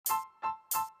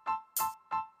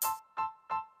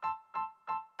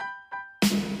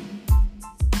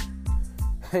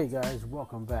Hey guys,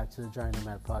 welcome back to the Giant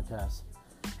Nomad Podcast.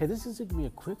 Hey, this is going to be a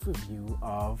quick review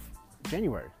of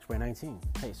January 2019.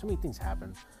 Hey, so many things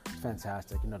happened. It's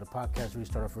fantastic. The podcast really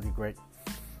started off really great.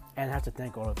 And I have to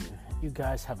thank all of you. You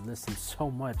guys have listened so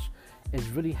much. It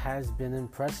really has been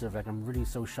impressive. I'm really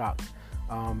so shocked.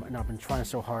 And I've been trying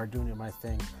so hard doing my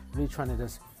thing. Really trying to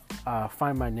just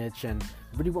find my niche and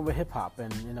really went with hip hop.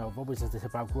 And, I've always into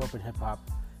hip hop, grew up in hip hop,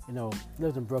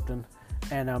 lived in Brooklyn.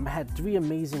 And I had three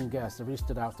amazing guests that really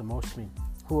stood out the most to me,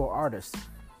 who are artists.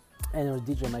 And it was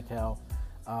DJ Michael,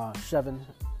 Shevin,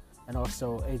 and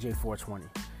also AJ420.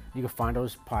 You can find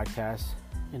those podcasts,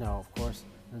 of course,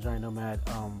 in the Giant Nomad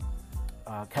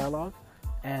catalog.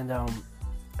 And I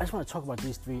just want to talk about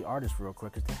these three artists real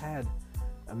quick because they had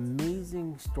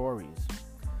amazing stories.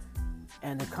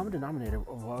 And the common denominator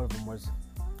of all of them was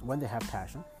when they have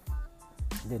passion,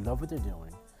 they love what they're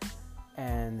doing,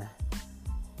 and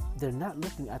they're not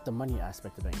looking at the money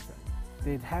aspect of anything.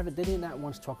 They did not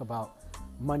once talk about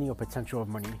money or potential of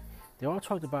money. They all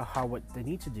talked about what they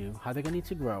need to do, how they're going to need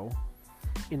to grow,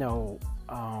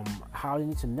 how they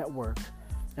need to network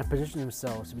and position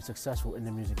themselves to be successful in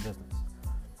the music business.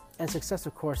 And success,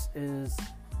 of course, is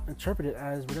interpreted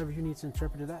as whatever you need to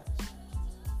interpret it as,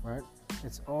 right?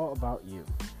 It's all about you.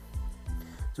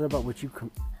 It's all about what you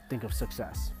think of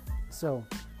success. So,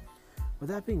 with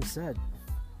that being said,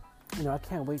 I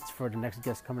can't wait for the next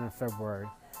guest coming in February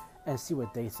and see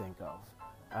what they think of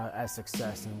as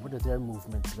success and what do their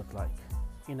movements look like.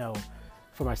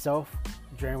 For myself,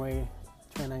 January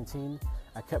 2019,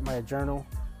 I kept my journal.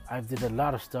 I did a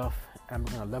lot of stuff. I'm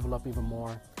going to level up even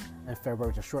more. And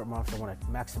February is a short month, so I want to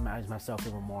maximize myself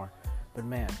even more. But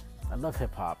man, I love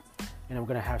hip hop. And I'm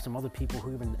going to have some other people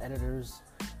who are even editors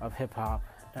of hip hop,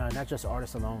 not just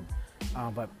artists alone,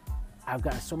 but I've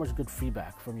gotten so much good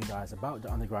feedback from you guys about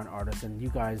the underground artists and you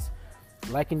guys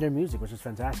liking their music, which is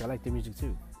fantastic. I like their music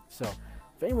too. So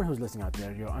for anyone who's listening out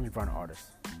there, you're an underground artist,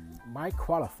 my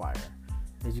qualifier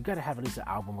is you got to have at least an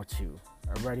album or two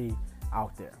already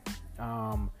out there.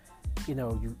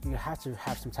 You have to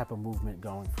have some type of movement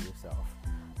going for yourself.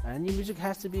 And your music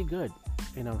has to be good,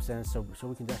 So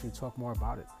we can definitely talk more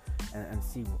about it and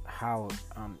see how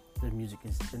the music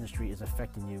industry is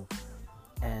affecting you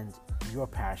and your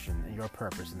passion and your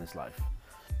purpose in this life.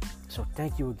 So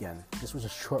thank you again. This was a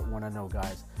short one, I know,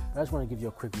 guys. But I just want to give you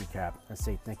a quick recap and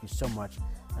say thank you so much.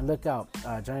 And look out,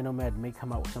 Giant Nomad may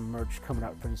come out with some merch coming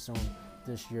out pretty soon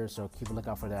this year, so keep a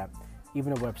lookout for that.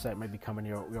 Even a website might be coming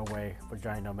your way for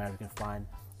Giant Nomad. You can find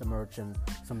the merch and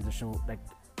some additional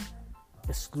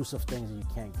exclusive things that you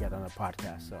can't get on a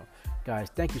podcast. So,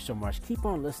 guys, thank you so much. Keep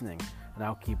on listening, and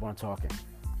I'll keep on talking.